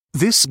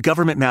This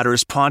Government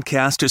Matters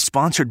podcast is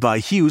sponsored by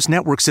Hughes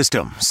Network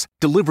Systems,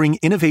 delivering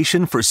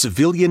innovation for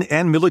civilian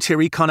and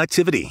military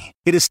connectivity.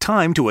 It is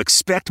time to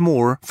expect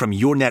more from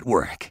your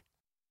network.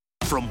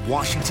 From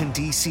Washington,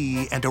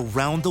 D.C. and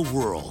around the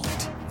world,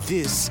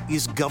 this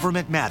is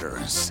Government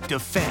Matters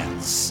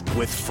Defense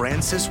with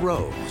Francis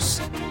Rose.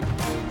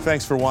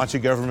 Thanks for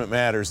watching Government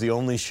Matters, the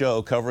only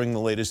show covering the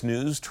latest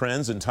news,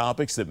 trends, and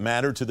topics that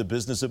matter to the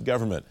business of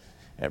government.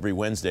 Every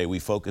Wednesday, we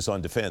focus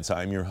on defense.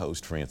 I'm your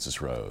host,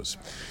 Francis Rose.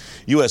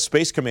 U.S.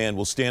 Space Command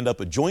will stand up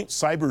a joint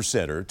cyber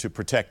center to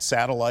protect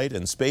satellite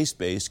and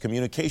space-based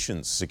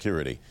communications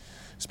security.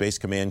 Space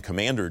Command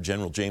Commander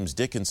General James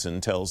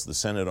Dickinson tells the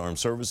Senate Armed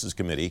Services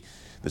Committee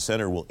the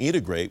center will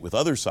integrate with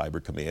other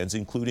cyber commands,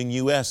 including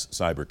U.S.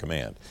 Cyber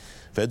Command.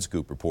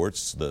 FedScoop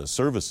reports the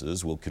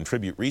services will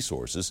contribute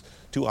resources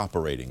to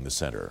operating the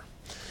center.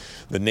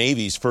 The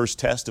Navy's first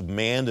test of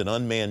manned and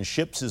unmanned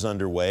ships is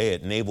underway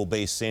at Naval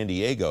Base San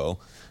Diego.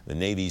 The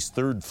Navy's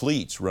third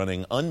fleet's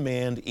running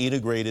Unmanned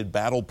Integrated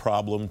Battle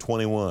Problem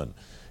 21.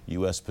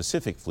 U.S.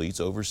 Pacific fleets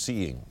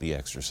overseeing the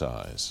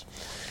exercise.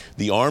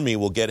 The Army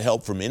will get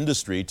help from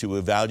industry to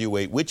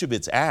evaluate which of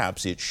its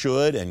apps it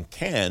should and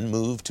can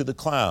move to the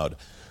cloud.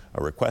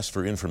 A request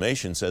for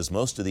information says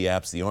most of the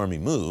apps the Army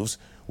moves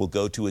will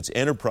go to its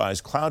enterprise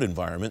cloud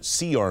environment,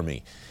 Sea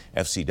Army.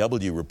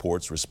 FCW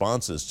reports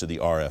responses to the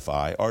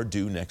RFI are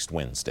due next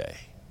Wednesday.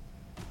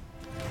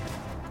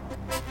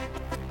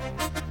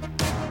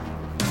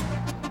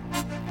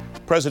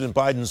 President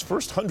Biden's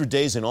first 100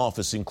 days in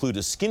office include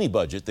a skinny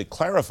budget that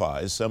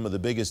clarifies some of the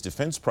biggest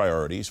defense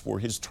priorities for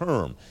his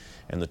term.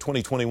 And the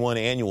 2021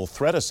 annual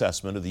threat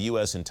assessment of the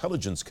U.S.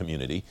 intelligence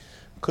community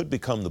could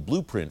become the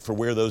blueprint for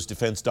where those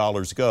defense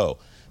dollars go.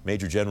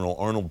 Major General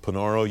Arnold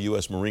Punaro,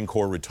 U.S. Marine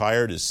Corps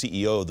retired, is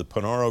CEO of the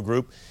Punaro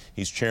Group.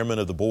 He's chairman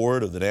of the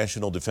board of the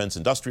National Defense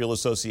Industrial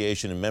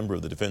Association and member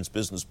of the Defense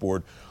Business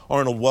Board.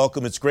 Arnold,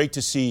 welcome. It's great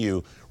to see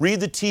you. Read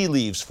the tea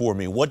leaves for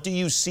me. What do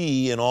you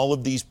see in all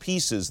of these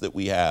pieces that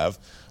we have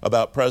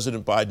about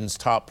President Biden's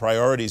top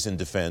priorities in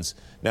defense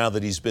now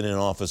that he's been in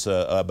office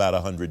about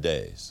 100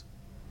 days?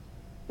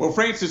 Well,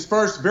 Francis,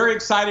 first, very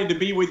excited to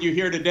be with you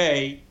here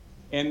today.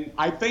 And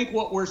I think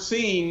what we're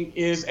seeing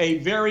is a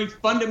very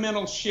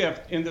fundamental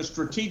shift in the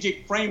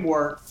strategic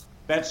framework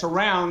that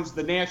surrounds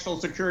the national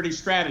security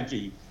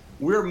strategy.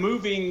 We're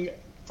moving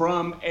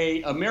from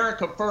a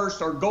America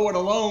first or go it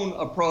alone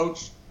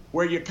approach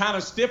where you kind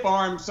of stiff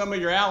arm some of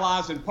your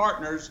allies and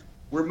partners.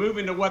 We're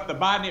moving to what the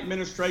Biden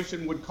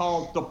administration would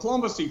call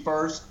diplomacy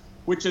first,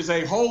 which is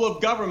a whole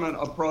of government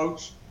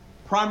approach,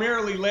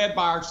 primarily led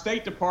by our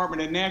State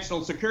Department and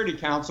National Security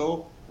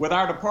Council, with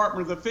our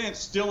Department of Defense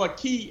still a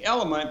key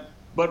element,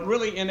 but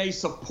really in a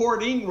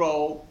supporting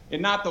role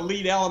and not the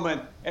lead element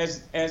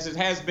as it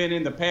has been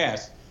in the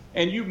past.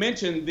 And you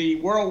mentioned the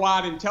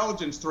worldwide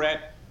intelligence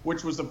threat,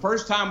 which was the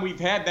first time we've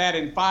had that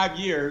in 5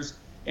 years.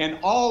 And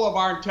all of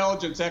our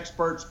intelligence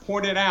experts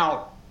pointed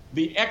out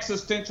the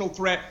existential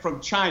threat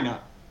from China.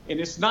 And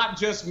it's not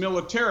just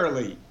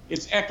militarily,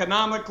 it's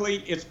economically,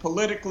 it's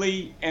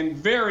politically, and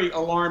very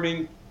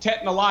alarming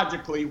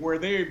technologically, where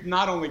they've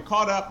not only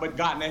caught up but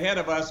gotten ahead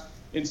of us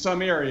in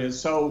some areas.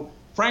 So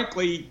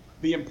frankly,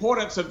 the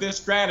importance of this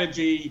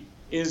strategy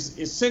is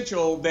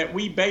essential that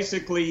we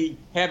basically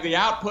have the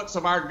outputs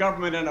of our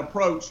government and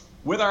approach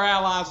with our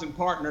allies and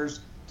partners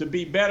to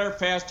be better,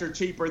 faster,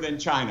 cheaper than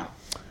China.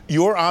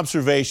 Your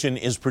observation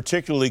is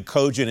particularly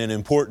cogent and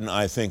important,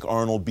 I think,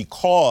 Arnold,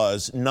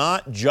 because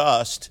not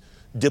just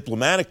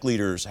diplomatic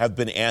leaders have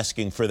been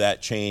asking for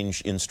that change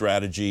in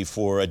strategy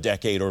for a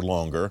decade or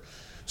longer.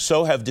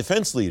 So have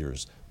defense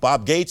leaders.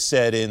 Bob Gates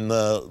said in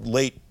the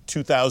late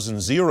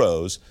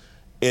 2000s,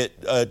 it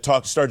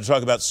started to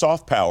talk about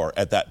soft power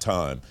at that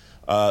time.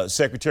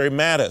 Secretary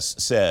Mattis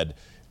said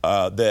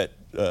that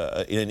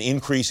an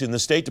increase in the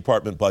State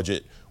Department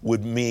budget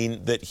would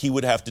mean that he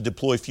would have to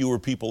deploy fewer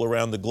people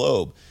around the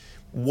globe.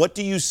 What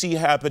do you see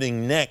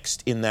happening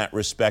next in that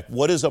respect?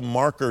 What is a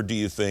marker, do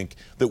you think,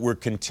 that we're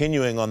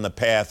continuing on the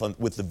path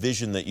with the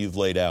vision that you've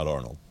laid out,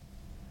 Arnold?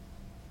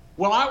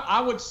 Well,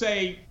 I would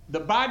say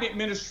the Biden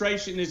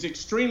administration is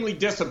extremely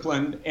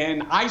disciplined,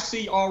 and I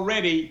see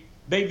already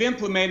they've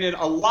implemented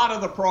a lot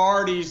of the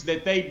priorities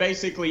that they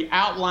basically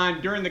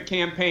outlined during the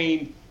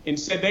campaign and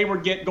said they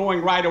would get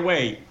going right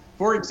away.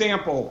 For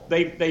example,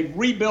 they've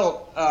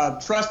rebuilt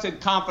trusted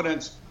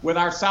confidence with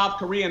our South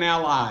Korean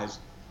allies.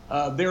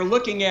 They're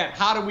looking at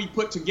how do we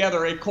put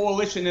together a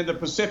coalition in the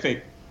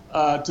Pacific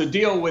to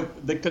deal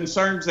with the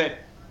concerns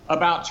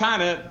about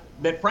China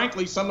that,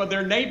 frankly, some of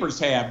their neighbors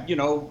have,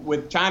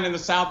 with China in the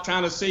South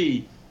China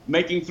Sea,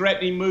 making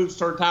threatening moves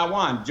toward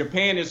Taiwan.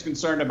 Japan is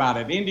concerned about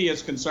it. India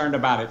is concerned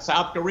about it.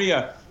 South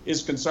Korea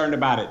is concerned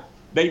about it.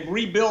 They've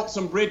rebuilt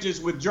some bridges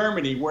with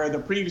Germany, where the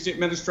previous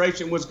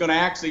administration was going to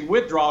actually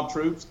withdraw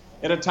troops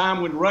at a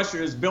time when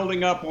Russia is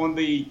building up on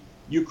the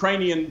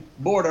Ukrainian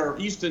border,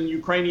 eastern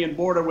Ukrainian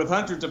border, with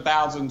hundreds of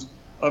thousands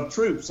of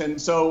troops.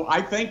 And so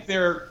I think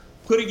they're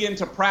putting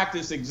into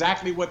practice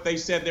exactly what they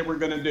said they were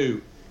going to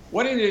do.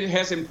 What it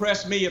has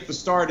impressed me at the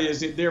start is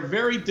that they're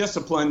very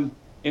disciplined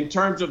in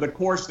terms of the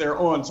course they're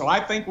on. So I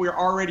think we're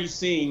already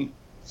seeing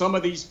some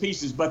of these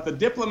pieces. But the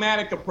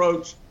diplomatic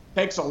approach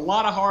takes a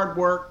lot of hard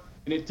work,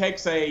 and it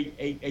takes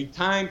a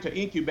time to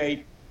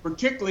incubate,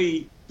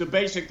 particularly to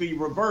basically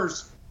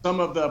reverse some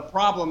of the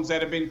problems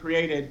that have been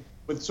created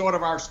with sort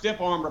of our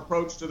stiff-arm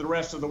approach to the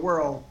rest of the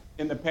world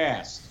in the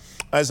past.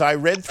 As I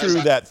read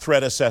through that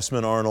threat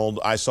assessment, Arnold,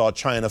 I saw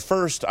China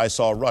first, I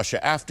saw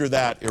Russia after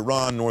that,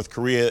 Iran, North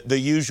Korea, the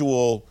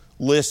usual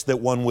list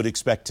that one would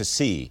expect to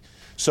see.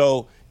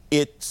 So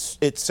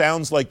it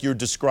sounds like you're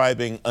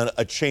describing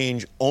a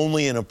change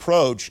only in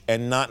approach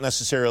and not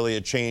necessarily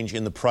a change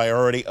in the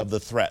priority of the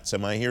threats.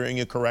 Am I hearing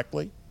you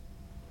correctly?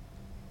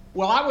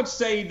 Well, I would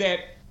say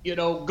that,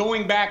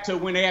 going back to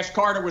when Ash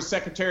Carter was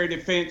Secretary of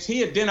Defense,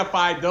 he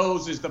identified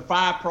those as the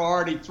 5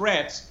 priority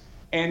threats.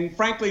 And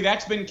frankly,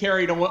 that's been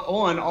carried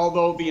on,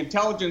 although the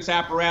intelligence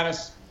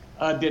apparatus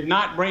did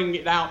not bring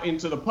it out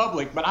into the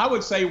public. But I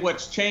would say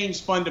what's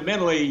changed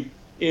fundamentally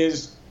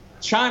is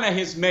China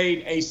has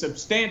made a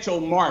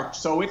substantial march.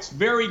 So it's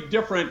very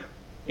different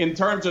in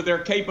terms of their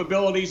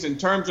capabilities, in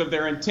terms of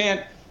their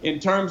intent, in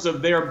terms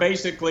of their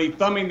basically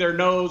thumbing their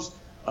nose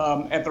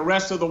at the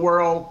rest of the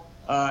world.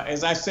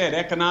 As I said,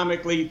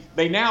 economically,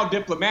 they now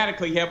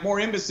diplomatically have more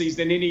embassies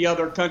than any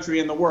other country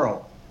in the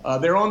world.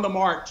 They're on the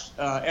march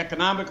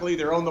economically,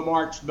 they're on the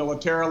march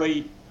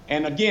militarily,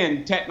 and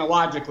again,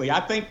 technologically.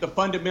 I think the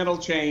fundamental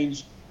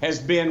change has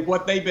been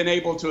what they've been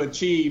able to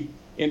achieve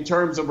in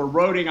terms of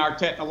eroding our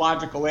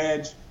technological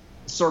edge,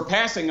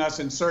 surpassing us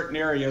in certain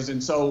areas.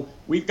 And so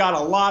we've got a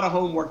lot of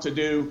homework to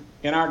do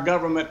in our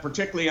government,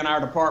 particularly in our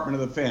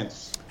Department of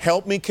Defense.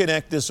 Help me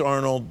connect this,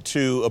 Arnold,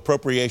 to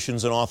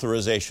appropriations and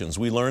authorizations.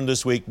 We learned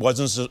this week,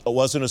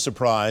 wasn't a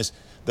surprise,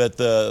 that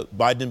the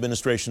Biden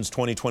administration's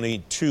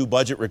 2022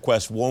 budget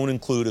request won't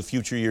include a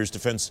future year's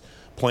defense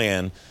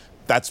plan.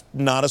 That's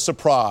not a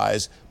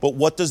surprise, but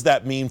what does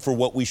that mean for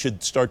what we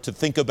should start to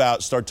think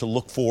about, start to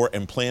look for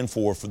and plan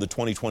for the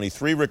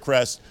 2023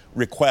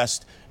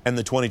 request and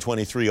the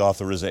 2023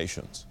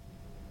 authorizations?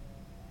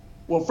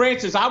 Well,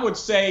 Francis, I would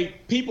say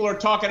people are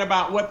talking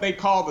about what they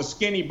call the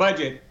skinny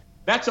budget.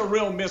 That's a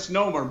real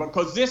misnomer,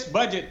 because this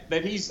budget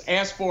that he's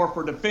asked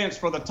for defense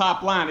for the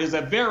top line is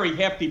a very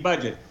hefty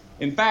budget.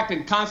 In fact,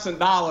 in constant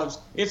dollars,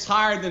 it's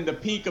higher than the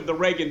peak of the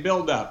Reagan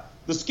buildup.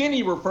 The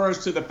skinny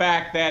refers to the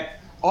fact that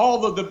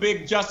all of the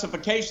big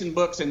justification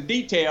books and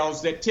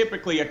details that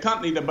typically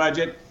accompany the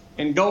budget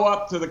and go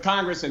up to the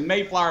Congress in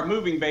Mayflower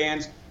moving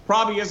vans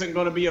probably isn't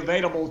going to be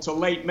available till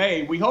late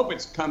May. We hope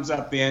it comes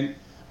up then.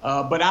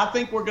 But I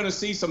think we're going to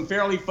see some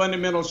fairly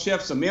fundamental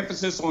shifts, some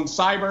emphasis on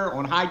cyber,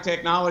 on high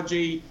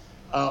technology,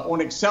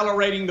 on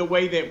accelerating the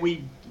way that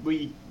we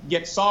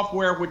get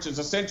software, which is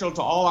essential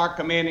to all our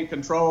command and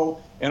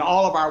control and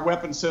all of our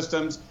weapon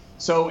systems.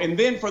 So, and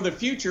then for the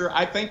future,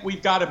 I think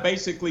we've got to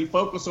basically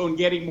focus on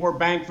getting more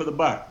bang for the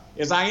buck.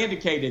 As I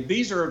indicated,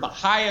 these are the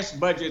highest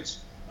budgets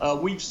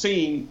we've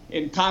seen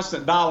in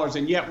constant dollars,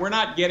 and yet we're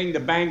not getting the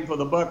bang for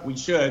the buck we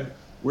should.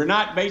 We're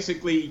not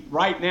basically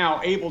right now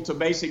able to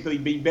basically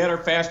be better,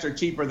 faster,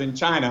 cheaper than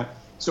China.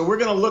 So we're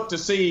going to look to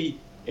see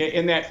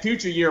in that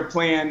future year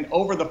plan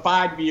over the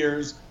 5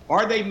 years,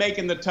 are they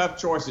making the tough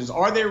choices?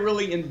 Are they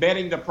really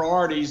embedding the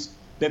priorities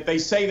that they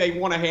say they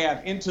want to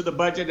have into the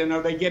budget, and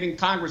are they getting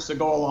Congress to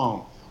go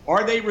along?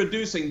 Are they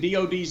reducing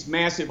DOD's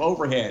massive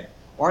overhead?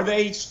 Are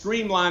they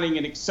streamlining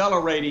and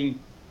accelerating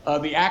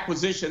the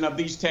acquisition of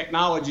these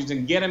technologies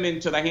and get them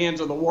into the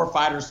hands of the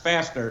warfighters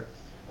faster?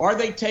 Are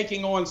they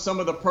taking on some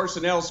of the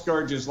personnel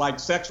scourges like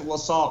sexual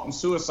assault and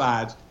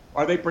suicides?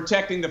 Are they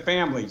protecting the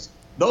families?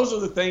 Those are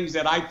the things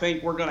that I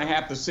think we're going to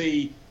have to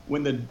see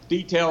when the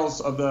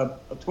details of the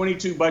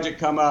 22 budget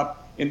come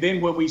up, and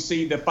then when we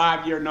see the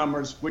 5-year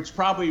numbers, which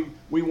probably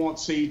we won't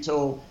see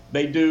till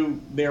they do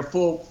their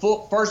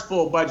first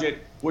full budget,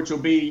 which will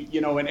be,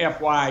 in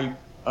FY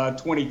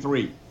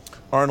 23.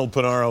 Arnold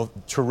Punaro,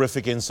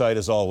 terrific insight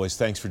as always.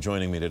 Thanks for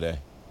joining me today.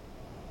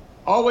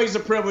 Always a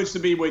privilege to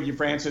be with you,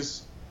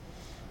 Francis.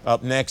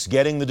 Up next,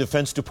 getting the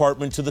Defense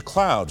Department to the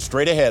cloud.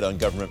 Straight ahead on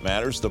Government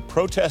Matters, the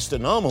protest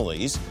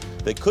anomalies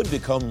that could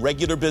become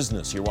regular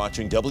business. You're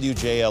watching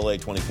WJLA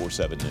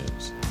 24/7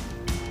 News.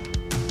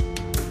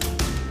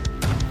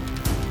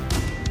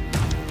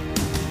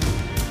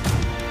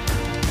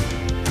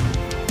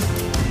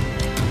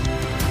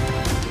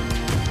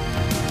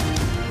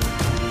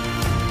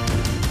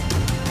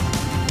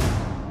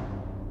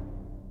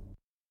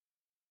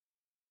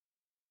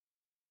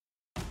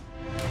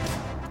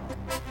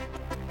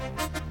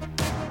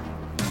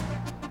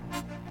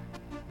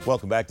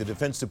 Welcome back. The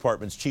Defense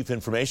Department's Chief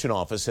Information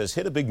Office has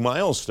hit a big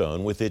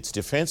milestone with its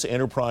Defense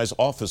Enterprise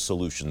Office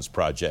Solutions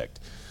project.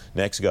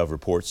 NextGov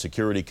reports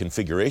security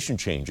configuration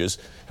changes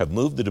have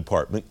moved the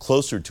department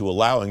closer to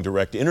allowing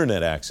direct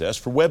internet access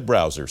for web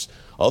browsers.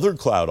 Other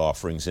cloud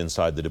offerings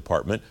inside the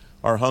department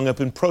are hung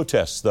up in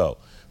protests, though.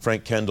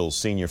 Frank Kendall,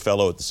 Senior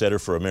Fellow at the Center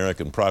for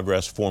American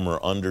Progress, former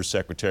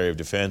Undersecretary of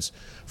Defense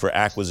for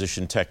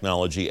Acquisition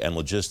Technology and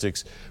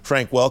Logistics.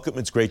 Frank, welcome.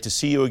 It's great to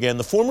see you again.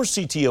 The former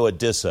CTO at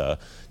DISA,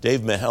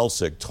 Dave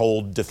Mihalcik,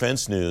 told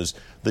Defense News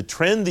the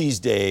trend these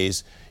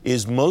days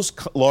is most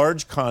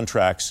large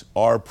contracts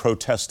are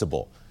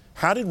protestable.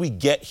 How did we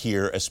get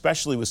here,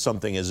 especially with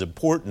something as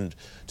important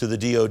to the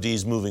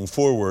DoD's moving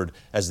forward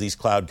as these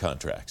cloud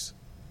contracts?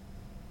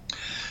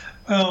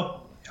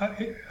 Well,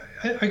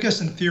 I guess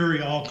in theory,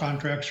 all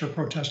contracts are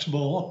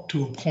protestable up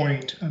to a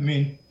point. I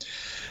mean,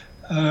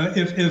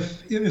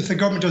 if the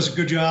government does a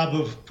good job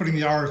of putting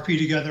the RFP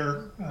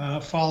together,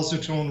 follows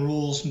its own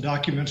rules and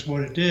documents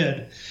what it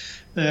did,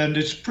 then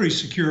it's pretty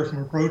secure from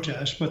a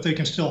protest, but they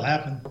can still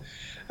happen.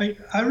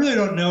 I really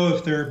don't know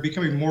if they're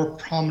becoming more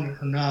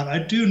prominent or not. I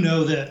do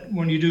know that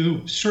when you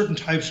do certain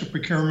types of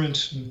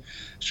procurements and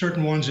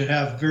certain ones that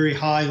have very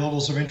high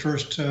levels of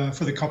interest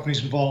for the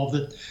companies involved,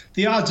 that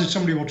the odds that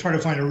somebody will try to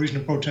find a reason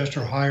to protest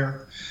are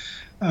higher.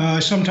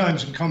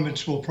 Sometimes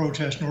incumbents will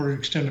protest in order to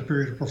extend the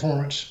period of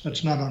performance.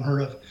 That's not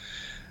unheard of.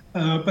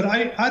 But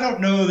I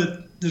don't know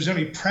that there's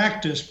any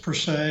practice per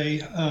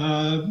se,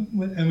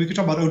 and we could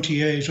talk about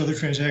OTAs, other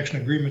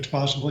transaction agreements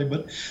possibly,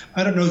 but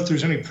I don't know that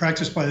there's any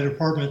practice by the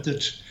department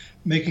that's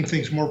making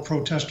things more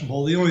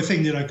protestable. The only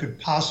thing that I could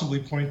possibly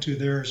point to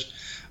there is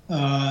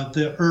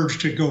the urge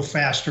to go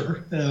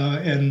faster.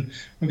 And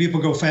when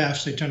people go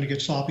fast, they tend to get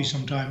sloppy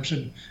sometimes,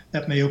 and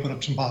that may open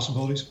up some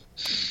possibilities.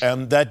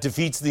 And that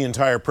defeats the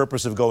entire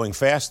purpose of going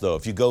fast, though.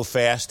 If you go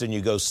fast and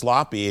you go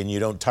sloppy and you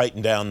don't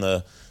tighten down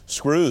the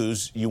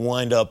screws, you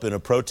wind up in a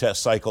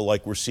protest cycle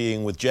like we're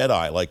seeing with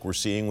JEDI, like we're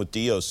seeing with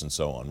DEOS and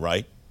so on,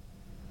 right?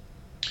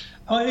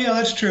 Yeah,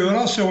 that's true. And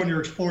also when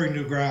you're exploring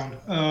new ground,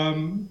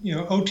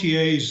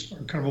 OTAs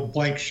are kind of a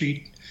blank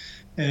sheet.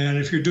 And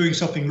if you're doing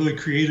something really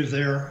creative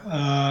there,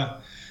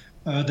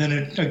 then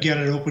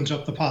it opens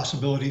up the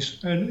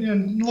possibilities.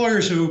 And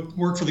lawyers who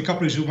work for the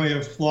companies who may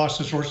have lost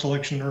the source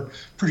selection are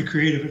pretty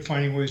creative at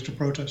finding ways to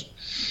protest.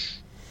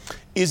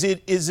 Is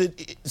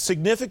it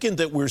significant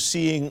that we're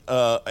seeing,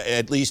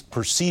 at least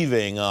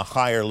perceiving, a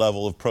higher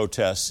level of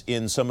protests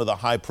in some of the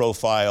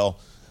high-profile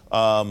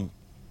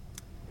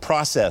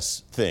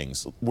process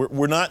things?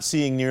 We're not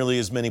seeing nearly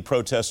as many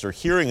protests, or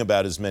hearing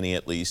about as many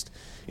at least,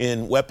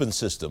 in weapon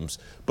systems,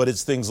 but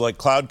it's things like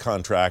cloud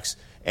contracts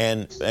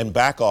and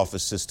back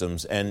office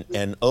systems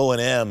and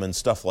O&M and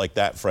stuff like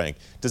that, Frank.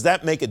 Does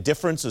that make a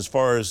difference as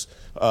far as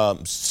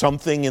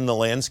something in the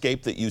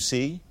landscape that you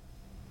see?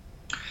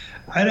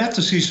 I'd have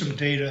to see some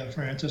data,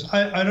 Francis.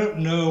 I don't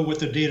know what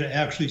the data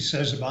actually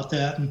says about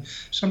that, and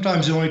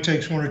sometimes it only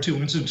takes one or two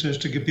instances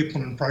to give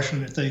people an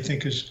impression that they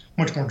think is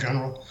much more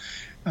general.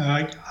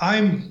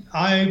 In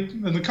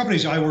the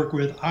companies I work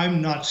with,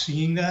 I'm not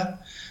seeing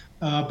that,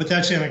 but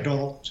that's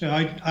anecdotal. So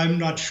I'm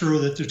not sure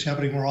that it's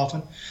happening more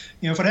often.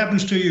 If it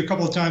happens to you a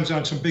couple of times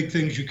on some big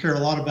things you care a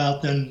lot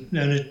about, then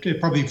it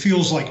probably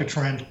feels like a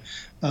trend,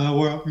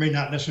 where it may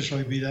not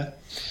necessarily be that.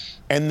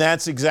 And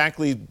that's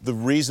exactly the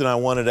reason I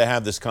wanted to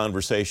have this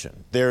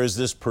conversation. There is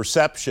this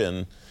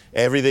perception,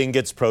 everything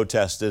gets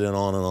protested and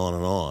on and on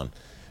and on.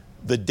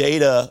 The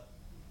data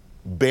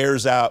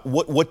bears out,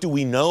 what do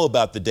we know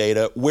about the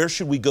data? Where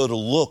should we go to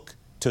look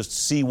to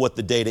see what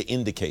the data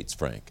indicates,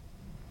 Frank?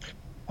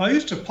 I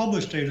used to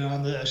publish data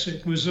on this.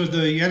 It was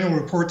the annual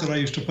report that I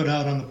used to put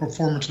out on the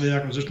performance of the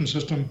acquisition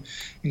system,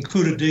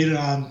 included data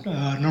on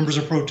numbers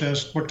of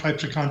protests, what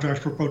types of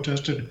contracts were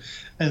protested,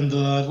 and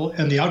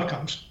the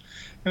outcomes.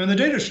 And the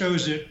data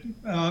shows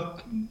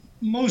that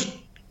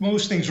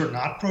most things are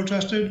not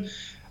protested.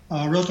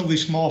 A relatively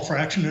small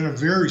fraction and a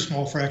very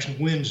small fraction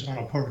wins on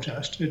a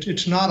protest.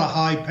 It's not a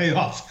high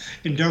payoff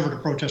endeavor to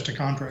protest a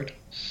contract.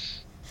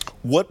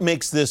 What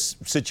makes this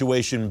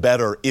situation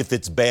better if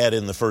it's bad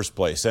in the first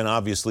place? And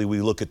obviously we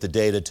look at the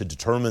data to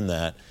determine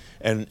that,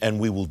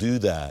 and we will do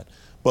that.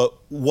 But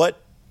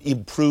what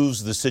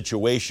improves the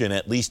situation,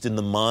 at least in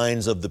the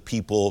minds of the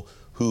people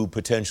who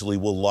potentially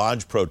will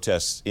lodge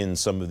protests in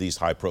some of these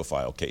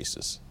high-profile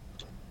cases?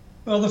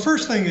 Well, the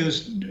first thing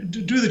is to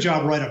do the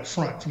job right up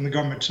front from the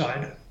government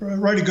side.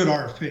 Write a good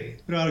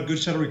RFP, put out a good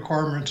set of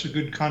requirements, a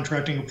good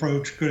contracting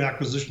approach, good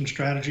acquisition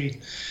strategy,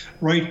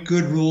 write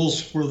good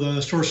rules for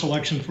the source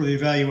selection, for the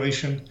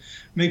evaluation,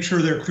 make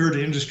sure they're clear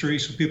to industry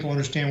so people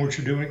understand what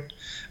you're doing,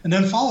 and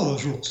then follow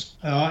those rules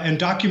and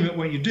document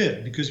what you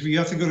did, because if you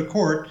have to go to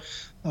court,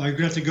 you're going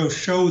to have to go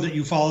show that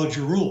you followed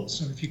your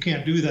rules. And if you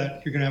can't do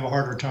that, you're going to have a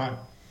harder time.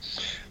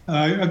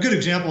 A good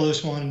example of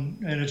this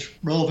one, and it's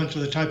relevant to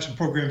the types of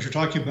programs you're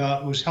talking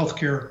about, was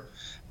healthcare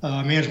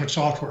management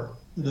software,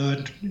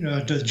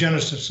 the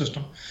Genesis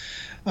system.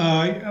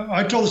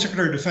 I told the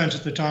Secretary of Defense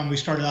at the time we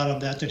started out on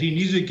that he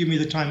needed to give me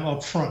the time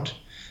up front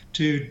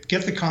to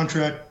get the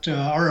contract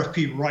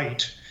RFP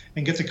right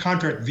and get the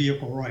contract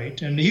vehicle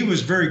right. And he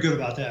was very good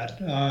about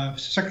that.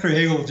 Secretary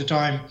Hagel at the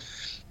time,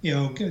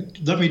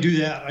 let me do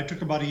that. I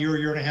took about a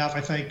year and a half,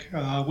 I think,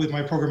 with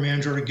my program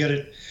manager to get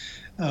it.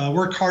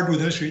 Worked hard with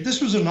industry. This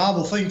was a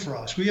novel thing for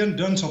us. We hadn't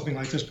done something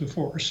like this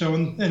before. So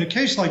in a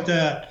case like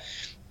that,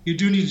 you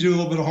do need to do a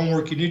little bit of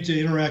homework. You need to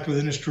interact with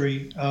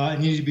industry,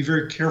 and you need to be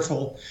very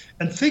careful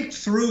and think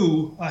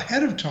through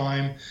ahead of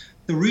time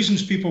the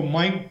reasons people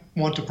might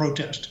want to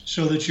protest,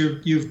 so that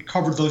you've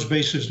covered those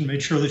bases and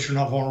made sure that you're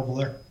not vulnerable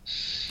there.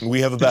 We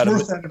have about it's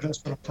worth that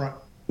investment up front.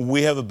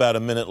 We have about a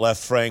minute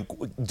left, Frank.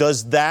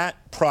 Does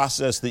that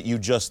process that you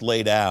just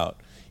laid out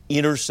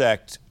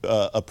intersect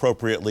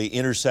appropriately,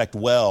 intersect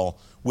well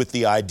with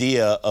the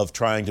idea of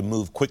trying to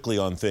move quickly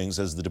on things,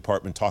 as the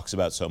department talks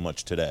about so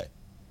much today?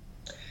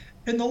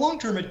 In the long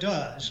term, it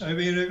does. I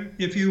mean,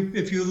 if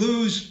you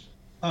lose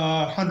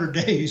 100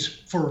 days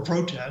for a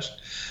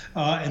protest,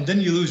 and then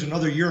you lose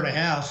another year and a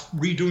half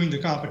redoing the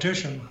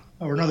competition,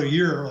 or another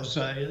year, let's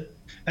say,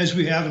 as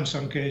we have in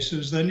some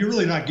cases, then you're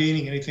really not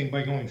gaining anything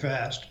by going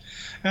fast.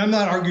 And I'm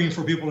not arguing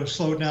for people to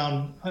slow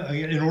down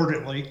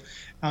inordinately.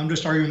 I'm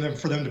just arguing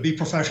for them to be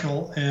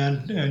professional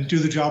and do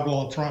the job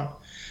well up front.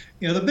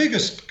 You know, the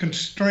biggest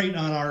constraint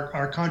on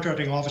our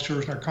contracting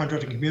officers and our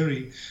contracting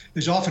community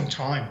is often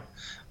time.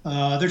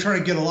 They're trying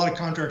to get a lot of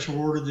contracts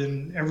awarded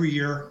in every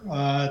year.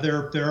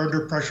 They're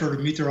under pressure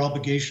to meet their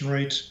obligation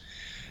rates.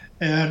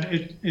 And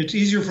it's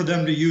easier for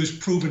them to use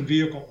proven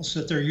vehicles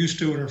that they're used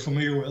to and are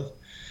familiar with.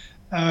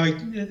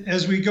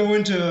 As we go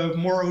into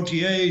more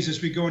OTAs,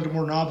 as we go into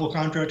more novel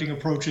contracting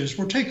approaches,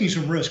 we're taking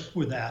some risk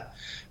with that.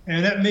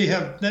 And that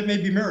may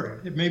be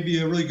merited. It may be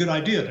a really good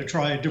idea to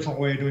try a different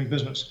way of doing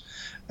business.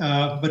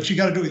 But you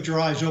got to do it with your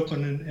eyes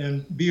open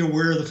and be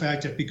aware of the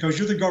fact that because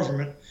you're the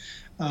government,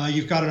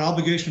 you've got an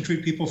obligation to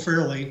treat people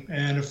fairly.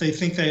 And if they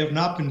think they have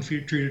not been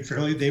treated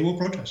fairly, they will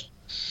protest.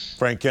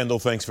 Frank Kendall,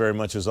 thanks very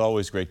much as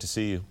always. Great to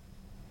see you.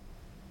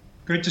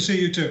 Great to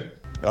see you too.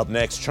 Up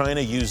next,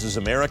 China uses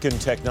American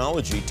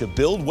technology to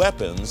build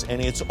weapons, and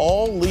it's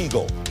all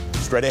legal.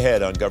 Straight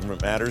ahead on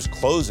Government Matters,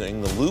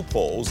 closing the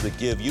loopholes that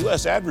give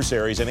U.S.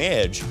 adversaries an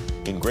edge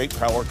in great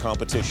power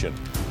competition.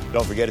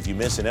 Don't forget, if you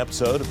miss an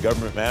episode of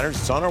Government Matters,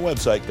 it's on our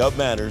website,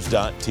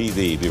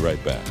 govmatters.tv. Be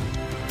right back.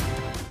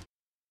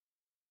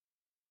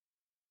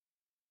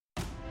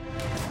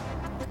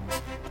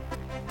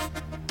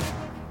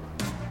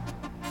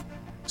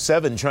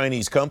 Seven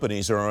Chinese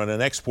companies are on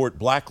an export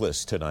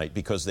blacklist tonight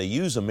because they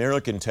use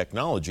American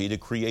technology to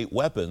create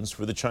weapons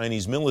for the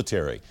Chinese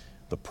military.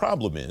 The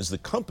problem is the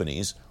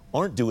companies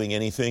aren't doing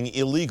anything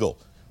illegal.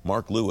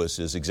 Mark Lewis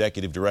is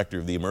executive director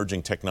of the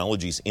Emerging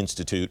Technologies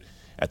Institute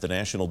at the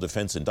National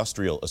Defense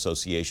Industrial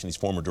Association. He's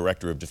former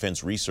director of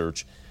defense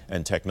research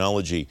and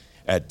technology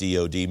at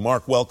DoD.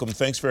 Mark, welcome.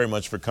 Thanks very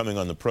much for coming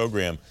on the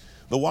program.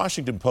 The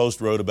Washington Post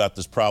wrote about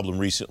this problem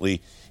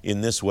recently in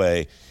this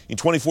way. In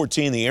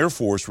 2014, the Air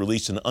Force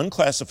released an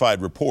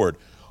unclassified report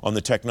on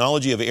the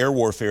technology of air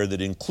warfare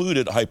that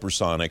included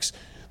hypersonics.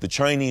 The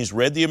Chinese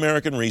read the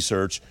American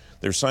research.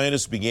 Their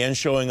scientists began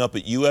showing up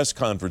at U.S.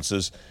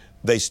 conferences.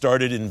 They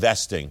started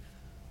investing.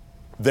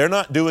 They're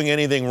not doing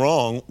anything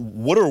wrong.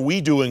 What are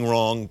we doing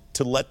wrong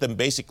to let them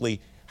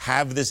basically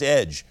have this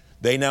edge?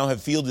 They now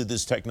have fielded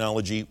this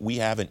technology. We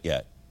haven't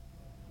yet.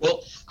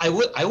 Well, I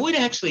would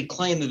actually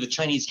claim that the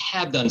Chinese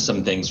have done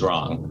some things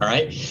wrong, all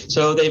right?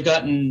 So they've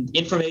gotten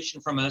information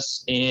from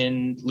us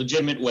in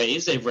legitimate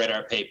ways. They've read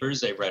our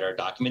papers, they've read our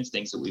documents,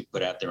 things that we've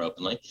put out there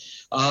openly.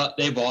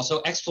 They've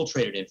also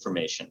exfiltrated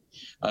information.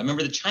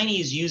 Remember, the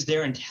Chinese use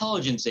their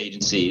intelligence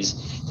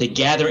agencies to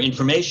gather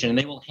information, and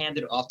they will hand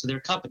it off to their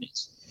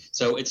companies.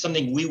 So it's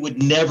something we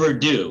would never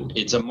do.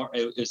 It's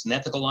an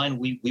ethical line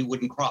we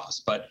wouldn't cross,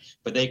 but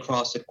they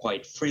cross it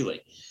quite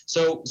freely.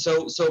 So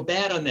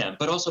bad on them,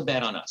 but also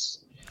bad on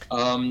us.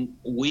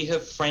 We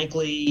have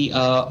frankly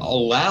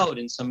allowed,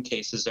 in some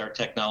cases, our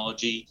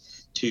technology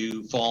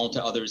to fall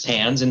into others'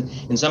 hands, and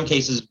in some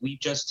cases, we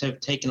just have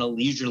taken a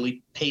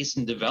leisurely pace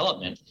in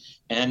development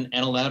and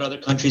allowed other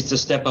countries to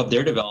step up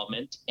their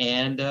development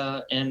and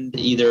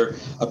either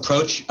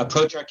approach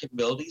our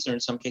capabilities or, in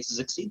some cases,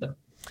 exceed them.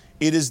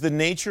 It is the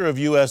nature of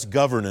U.S.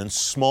 governance,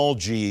 small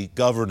g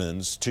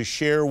governance, to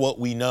share what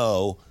we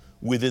know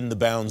within the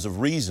bounds of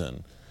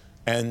reason,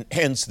 and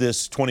hence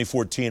this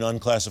 2014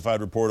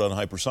 unclassified report on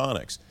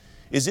hypersonics.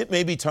 Is it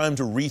maybe time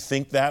to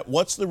rethink that?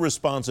 What's the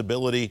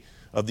responsibility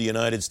of the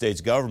United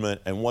States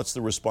government, and what's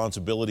the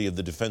responsibility of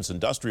the defense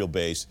industrial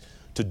base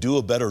to do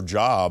a better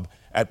job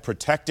at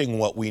protecting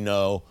what we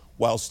know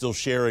while still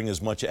sharing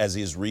as much as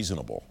is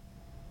reasonable?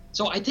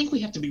 So I think we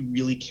have to be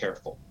really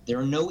careful. There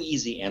are no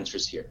easy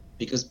answers here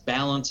because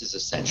balance is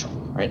essential,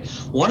 right?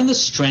 One of the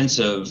strengths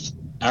of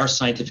our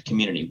scientific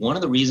community, one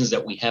of the reasons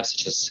that we have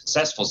such a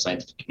successful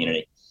scientific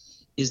community,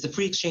 is the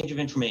free exchange of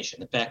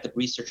information, the fact that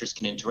researchers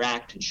can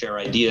interact and share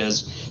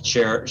ideas,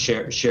 share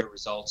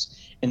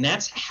results, and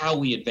that's how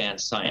we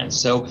advance science.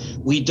 So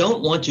we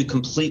don't want to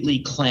completely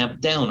clamp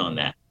down on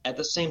that. At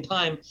the same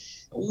time,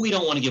 we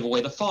don't want to give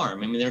away the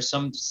farm. I mean, there's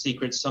some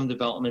secrets, some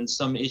developments,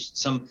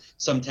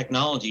 some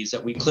technologies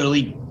that we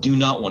clearly do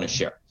not want to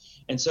share.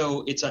 And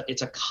so it's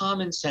a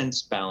common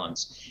sense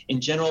balance. In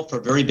general, for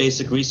very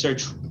basic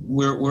research,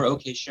 we're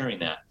okay sharing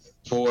that.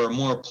 For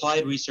more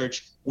applied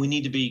research, we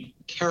need to be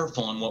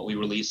careful on what we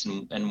release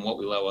and what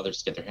we allow others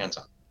to get their hands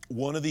on.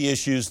 One of the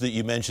issues that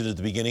you mentioned at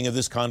the beginning of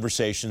this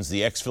conversation is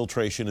the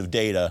exfiltration of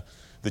data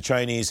The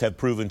Chinese have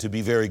proven to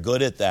be very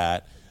good at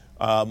that.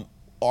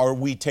 Are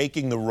we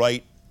taking the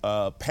right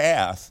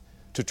path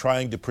to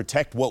trying to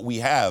protect what we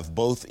have,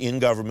 both in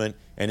government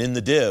and in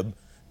the DIB,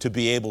 to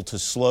be able to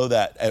slow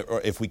that,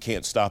 or if we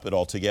can't stop it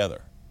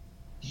altogether?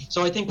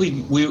 So I think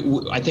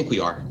I think we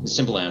are.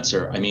 Simple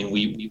answer. I mean,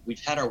 we've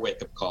had our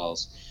wake-up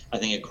calls. I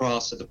think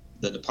across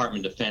the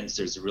Department of Defense,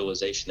 there's a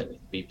realization that we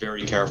have to be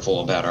very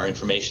careful about our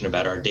information,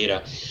 about our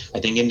data. I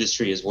think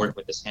industry has worked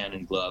with us hand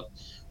in glove.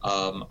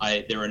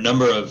 There are a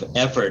number of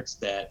efforts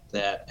that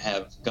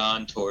have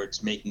gone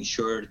towards making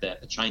sure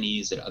that the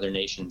Chinese and other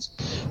nations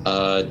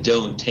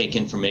don't take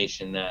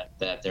information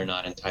that they're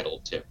not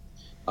entitled to.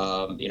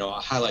 I'll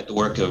highlight the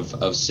work of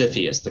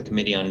CFIUS, the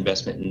Committee on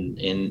Investment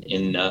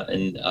in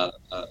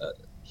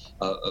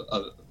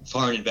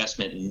Foreign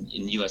Investment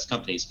in U.S.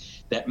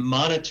 companies, that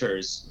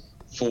monitors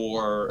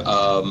for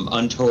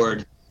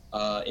untoward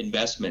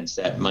investments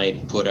that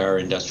might put our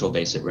industrial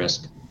base at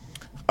risk.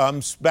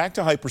 Back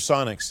to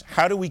hypersonics.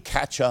 How do we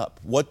catch up?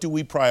 What do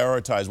we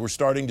prioritize? We're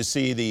starting to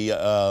see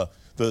the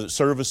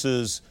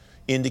services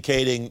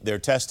indicating they're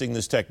testing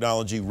this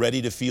technology,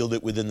 ready to field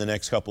it within the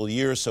next couple of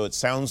years. So it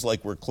sounds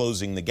like we're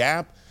closing the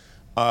gap.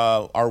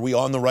 Are we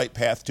on the right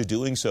path to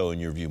doing so, in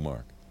your view,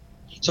 Mark?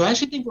 So I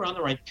actually think we're on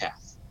the right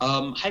path.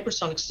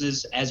 Hypersonics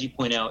is, as you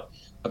point out,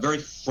 a very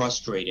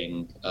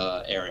frustrating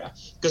area,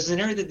 because it's an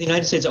area that the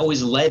United States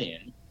always led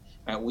in.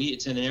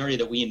 It's an area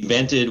that we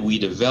invented, we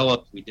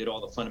developed, we did all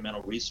the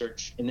fundamental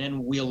research, and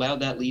then we allowed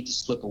that lead to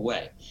slip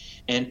away.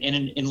 And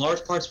in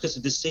large parts because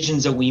of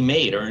decisions that we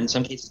made, or in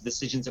some cases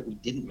decisions that we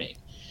didn't make.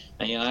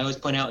 I always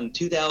point out in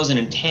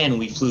 2010,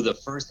 we flew the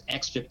first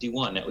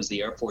X-51. That was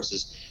the Air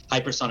Force's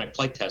hypersonic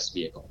flight test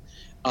vehicle.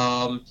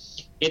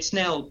 It's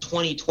now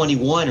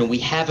 2021, and we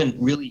haven't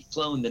really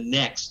flown the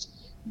next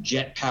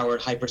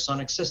jet-powered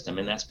hypersonic system,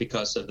 and that's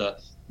because of the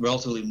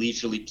relatively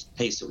leisurely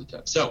pace that we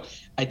took. So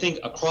I think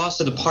across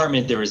the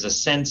department, there is a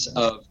sense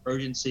of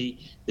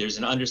urgency. There's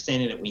an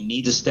understanding that we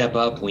need to step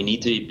up. We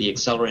need to be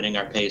accelerating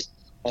our pace.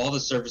 All the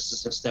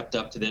services have stepped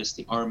up to this,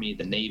 the Army,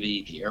 the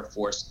Navy, the Air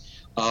Force.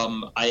 We've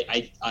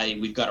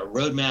got a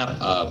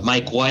roadmap.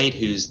 Mike White,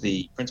 who's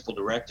the principal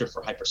director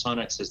for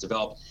hypersonics, has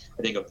developed,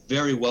 I think, a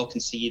very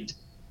well-conceived,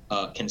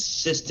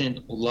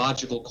 consistent,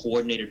 logical,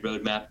 coordinated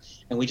roadmap,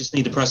 and we just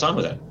need to press on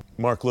with it.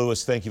 Mark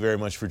Lewis, thank you very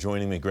much for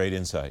joining me. Great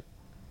insight.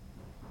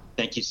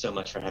 Thank you so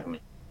much for having me.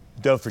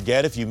 Don't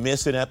forget, if you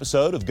miss an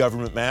episode of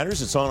Government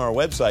Matters, it's on our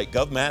website,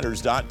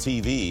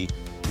 govmatters.tv.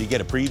 You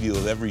get a preview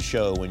of every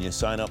show when you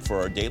sign up for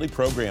our daily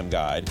program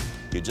guide.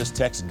 You just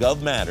text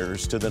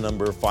GovMatters to the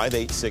number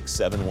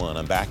 58671.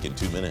 I'm back in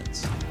 2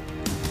 minutes.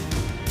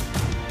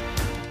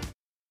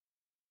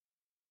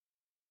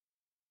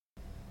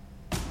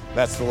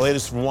 That's the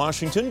latest from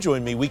Washington.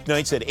 Join me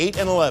weeknights at 8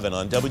 and 11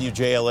 on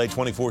WJLA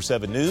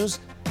 24/7 News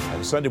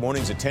and Sunday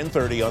mornings at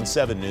 10:30 on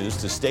 7 News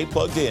to stay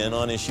plugged in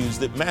on issues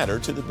that matter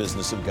to the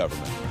business of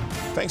government.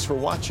 Thanks for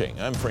watching.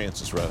 I'm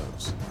Francis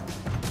Rose.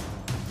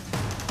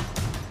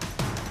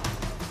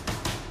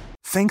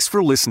 Thanks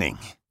for listening.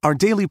 Our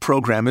daily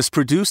program is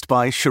produced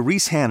by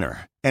Sharice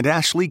Hanner and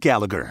Ashley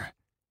Gallagher.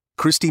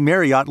 Christy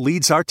Marriott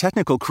leads our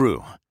technical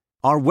crew.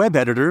 Our web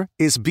editor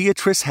is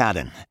Beatrice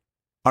Haddon.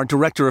 Our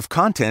director of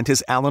content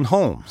is Alan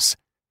Holmes.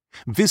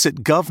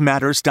 Visit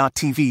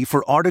govmatters.tv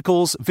for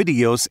articles,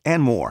 videos,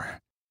 and more.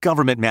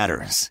 Government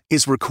Matters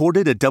is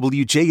recorded at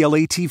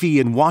WJLA-TV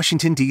in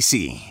Washington,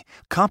 D.C.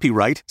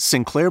 Copyright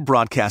Sinclair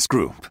Broadcast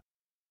Group.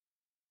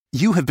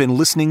 You have been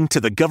listening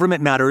to the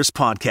Government Matters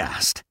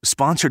podcast,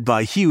 sponsored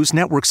by Hughes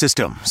Network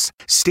Systems.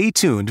 Stay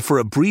tuned for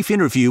a brief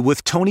interview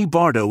with Tony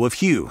Bardo of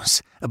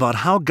Hughes about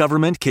how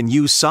government can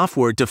use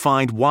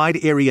software-defined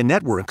wide area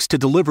networks to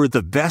deliver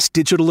the best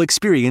digital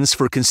experience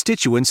for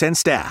constituents and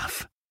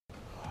staff.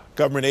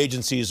 Government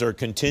agencies are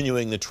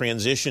continuing the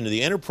transition to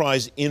the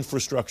Enterprise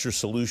Infrastructure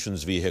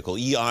Solutions Vehicle,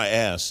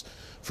 EIS,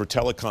 for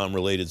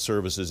telecom-related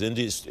services.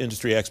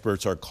 Industry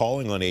experts are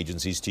calling on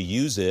agencies to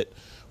use it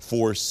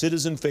for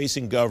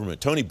citizen-facing government.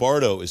 Tony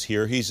Bardo is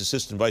here. He's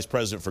Assistant Vice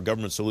President for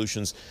Government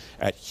Solutions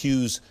at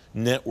Hughes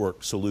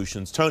Network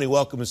Solutions. Tony,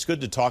 welcome. It's good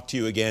to talk to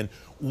you again.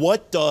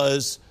 What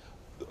does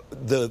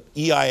the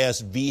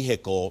EIS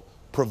vehicle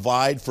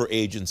provide for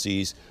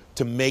agencies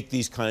to make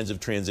these kinds of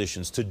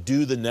transitions, to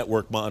do the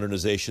network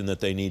modernization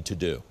that they need to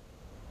do?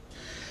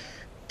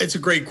 It's a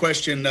great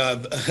question,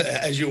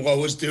 as you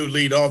always do,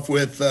 lead off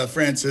with,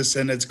 Francis,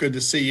 and it's good to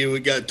see you,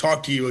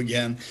 talk to you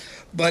again.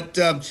 But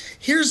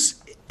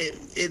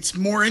it's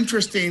more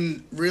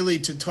interesting, really,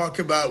 to talk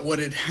about what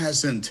it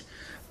hasn't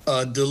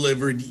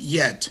delivered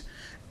yet.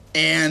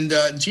 And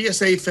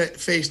GSA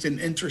faced an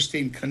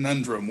interesting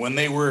conundrum when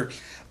they were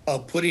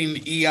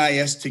putting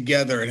EIS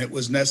together, and it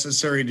was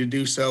necessary to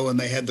do so, and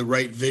they had the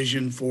right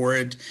vision for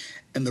it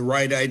and the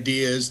right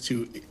ideas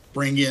to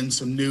bring in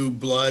some new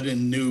blood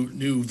and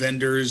new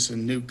vendors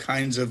and new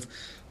kinds of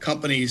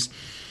companies.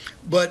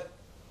 But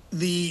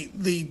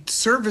the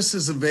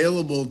services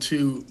available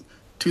to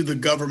the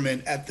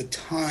government at the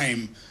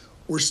time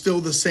were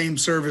still the same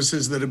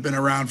services that have been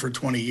around for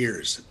 20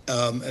 years.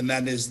 And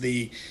that is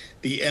the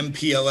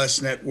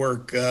MPLS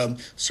network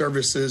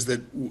services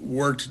that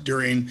worked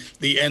during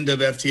the end of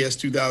FTS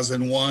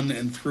 2001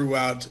 and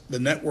throughout the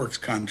networks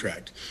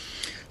contract.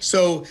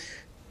 So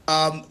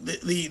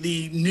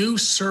the new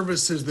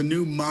services, the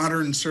new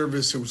modern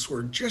services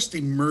were just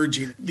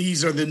emerging.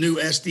 These are the new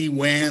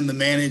SD-WAN, the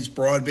managed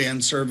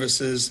broadband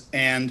services,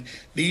 and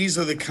these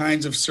are the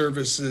kinds of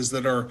services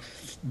that are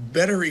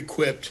better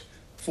equipped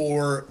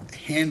for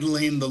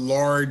handling the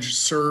large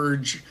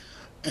surge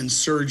and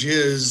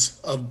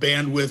surges of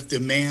bandwidth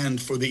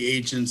demand for the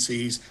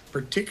agencies,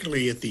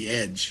 particularly at the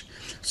edge.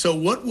 So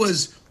what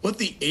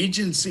the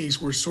agencies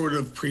were sort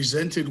of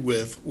presented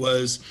with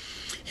was,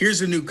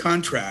 here's a new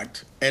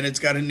contract, and it's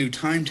got a new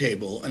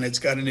timetable, and it's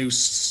got a new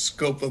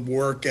scope of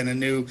work, and a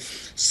new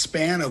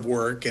span of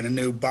work, and a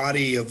new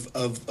body of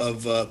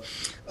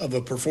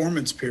a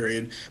performance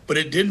period. But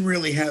it didn't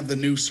really have the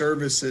new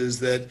services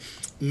that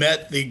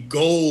met the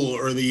goal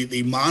or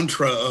the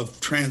mantra of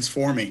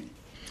transforming.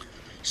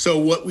 So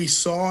what we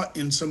saw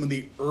in some of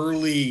the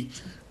early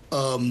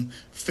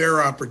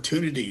fair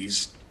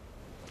opportunities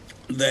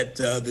that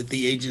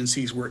the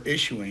agencies were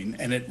issuing,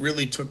 and it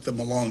really took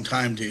them a long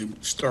time to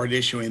start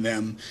issuing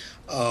them.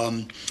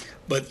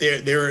 But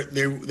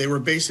they were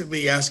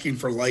basically asking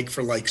for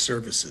like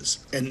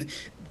services, and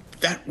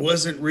that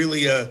wasn't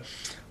really a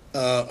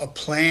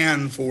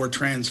plan for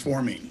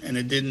transforming, and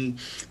it didn't.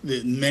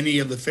 Many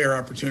of the fair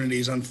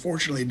opportunities,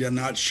 unfortunately, did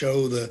not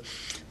show the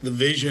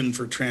vision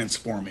for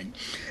transforming.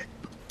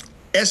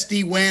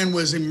 SD-WAN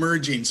was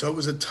emerging, so it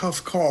was a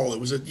tough call. It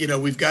was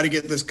we've got to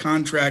get this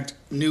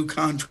new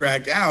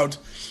contract out,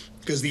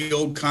 because the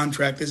old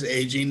contract is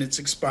aging, it's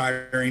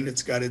expiring,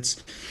 it's got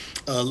its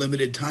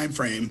limited time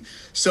frame.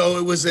 So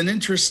it was an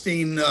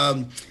interesting,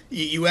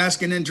 you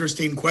ask an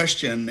interesting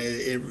question.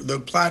 The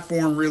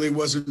platform really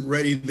wasn't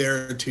ready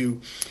there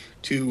to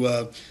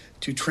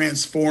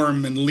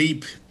transform and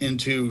leap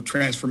into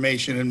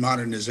transformation and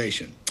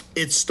modernization.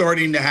 It's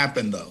starting to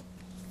happen, though.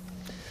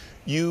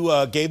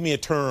 You gave me a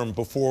term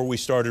before we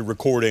started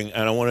recording,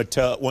 and I want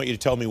you to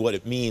tell me what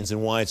it means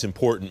and why it's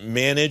important.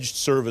 Managed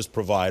service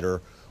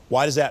provider.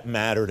 Why does that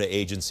matter to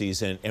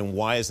agencies, and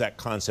why is that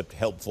concept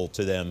helpful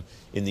to them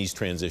in these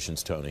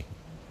transitions, Tony?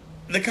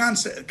 The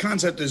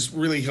concept is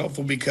really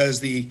helpful because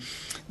the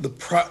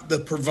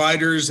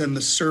providers and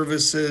the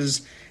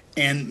services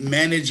and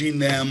managing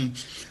them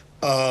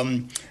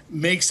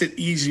makes it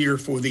easier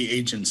for the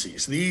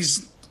agencies.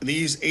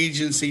 These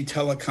agency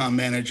telecom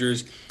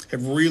managers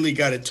have really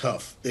got it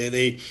tough.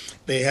 They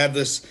have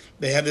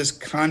this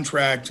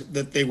contract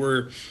that they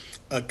were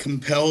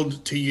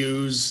compelled to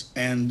use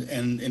and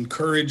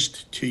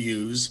encouraged to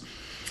use,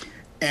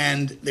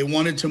 and they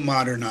wanted to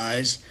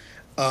modernize.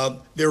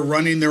 They're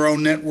running their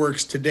own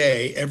networks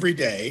today, every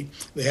day.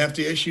 They have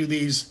to issue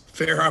these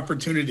fair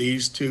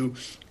opportunities to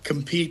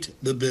compete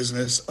the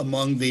business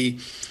among the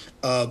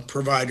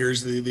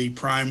providers, the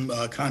prime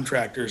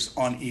contractors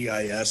on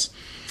EIS.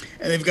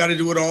 And they've got to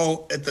do it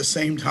all at the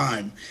same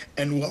time,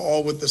 and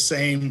all with the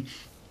same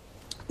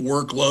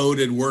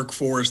workload and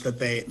workforce that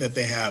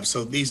they have.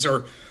 So these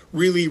are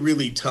really,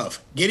 really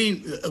tough.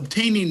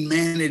 Obtaining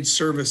managed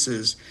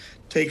services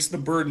takes the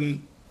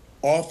burden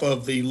off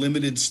of the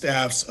limited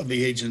staffs of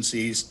the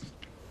agencies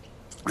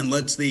and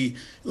lets the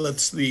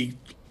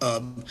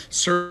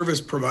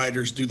service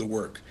providers do the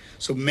work.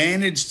 So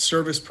managed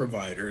service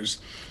providers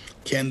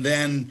can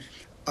then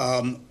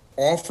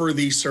offer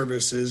these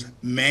services,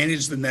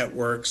 manage the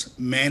networks,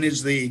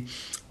 manage the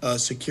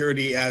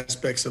security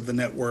aspects of the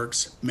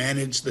networks,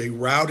 manage the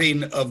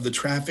routing of the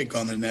traffic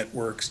on the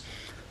networks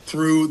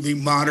through the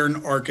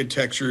modern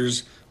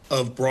architectures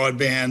of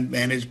broadband,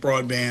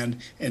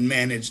 and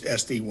managed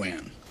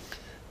SD-WAN.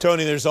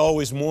 Tony, there's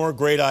always more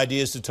great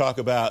ideas to talk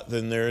about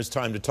than there is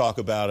time to talk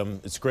about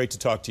them. It's great to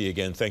talk to you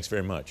again. Thanks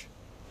very much.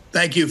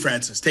 Thank you,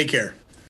 Francis. Take care.